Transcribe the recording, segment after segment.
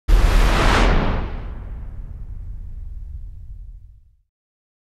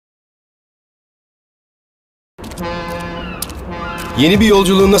Yeni bir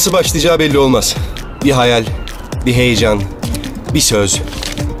yolculuğun nasıl başlayacağı belli olmaz. Bir hayal, bir heyecan, bir söz.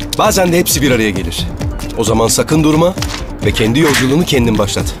 Bazen de hepsi bir araya gelir. O zaman sakın durma ve kendi yolculuğunu kendin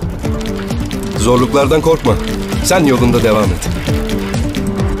başlat. Zorluklardan korkma. Sen yolunda devam et.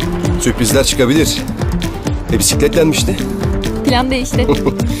 Sürprizler çıkabilir. Bisikletlenmişti. Plan değişti.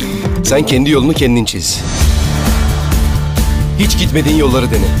 Sen kendi yolunu kendin çiz. Hiç gitmediğin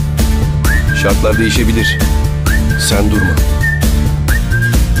yolları dene. Şartlar değişebilir. Sen durma.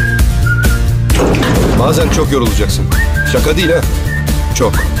 Bazen çok yorulacaksın. Şaka değil ha.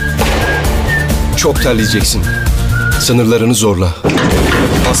 Çok. Çok terleyeceksin. Sınırlarını zorla.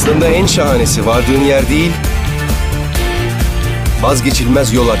 Aslında en şahanesi vardığın yer değil,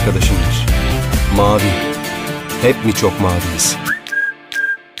 vazgeçilmez yol arkadaşındır. Mavi. Hep mi çok maviyiz?